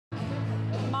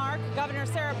Governor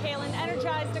Sarah Palin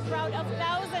energized a crowd of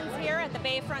thousands here at the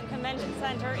Bayfront Convention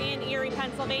Center in Erie,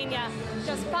 Pennsylvania,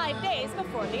 just 5 days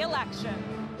before the election.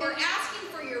 We're asking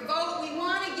for your vote. We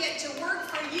want to get to work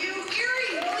for you.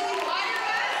 Erie, will you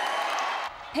hire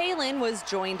us? Palin was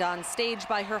joined on stage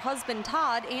by her husband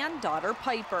Todd and daughter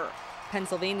Piper.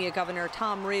 Pennsylvania Governor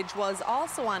Tom Ridge was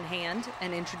also on hand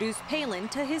and introduced Palin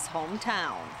to his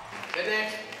hometown. The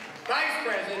next Vice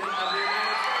President of the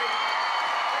United States.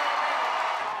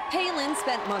 Palin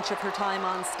spent much of her time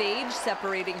on stage,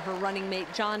 separating her running mate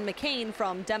John McCain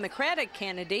from Democratic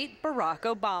candidate Barack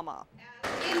Obama.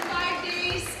 In 5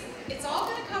 days, it's all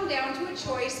going to come down to a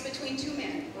choice between two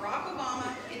men, Barack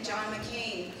Obama and John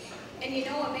McCain. And you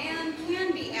know, a man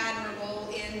can be admirable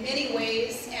in many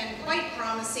ways and quite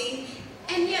promising,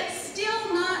 and yet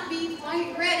still not be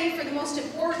quite ready for the most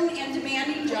important and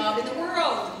demanding job in the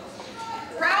world.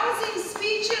 Rousing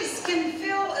speeches can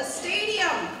fill a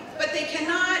stadium, but they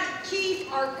cannot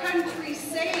keep our country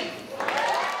safe.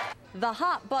 The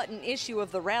hot-button issue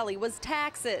of the rally was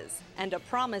taxes and a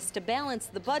promise to balance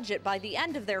the budget by the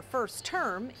end of their first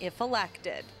term if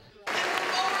elected. We'll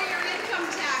lower your income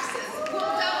taxes. We'll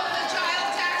double the child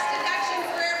tax deduction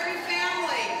for every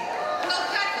family. We'll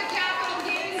cut the capital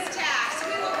gains tax.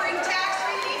 We will bring tax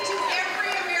relief to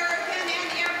every American and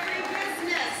every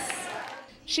business.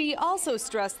 She also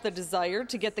stressed the desire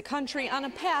to get the country on a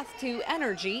path to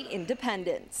energy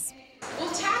independence.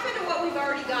 We'll tap into what we've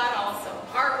already got also,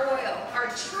 our oil, our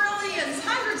trillions,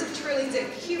 hundreds of trillions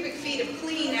of cubic feet of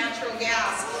clean natural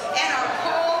gas, and our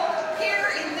coal here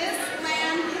in this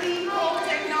land, clean coal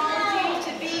technology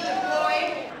to be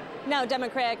deployed. Now,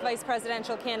 Democratic vice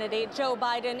presidential candidate Joe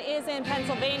Biden is in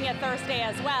Pennsylvania Thursday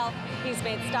as well. He's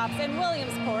made stops in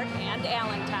Williamsport and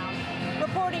Allentown.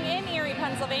 Reporting in Erie,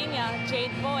 Pennsylvania,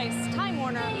 Jade Boice, Time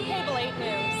Warner, Cable 8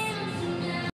 News.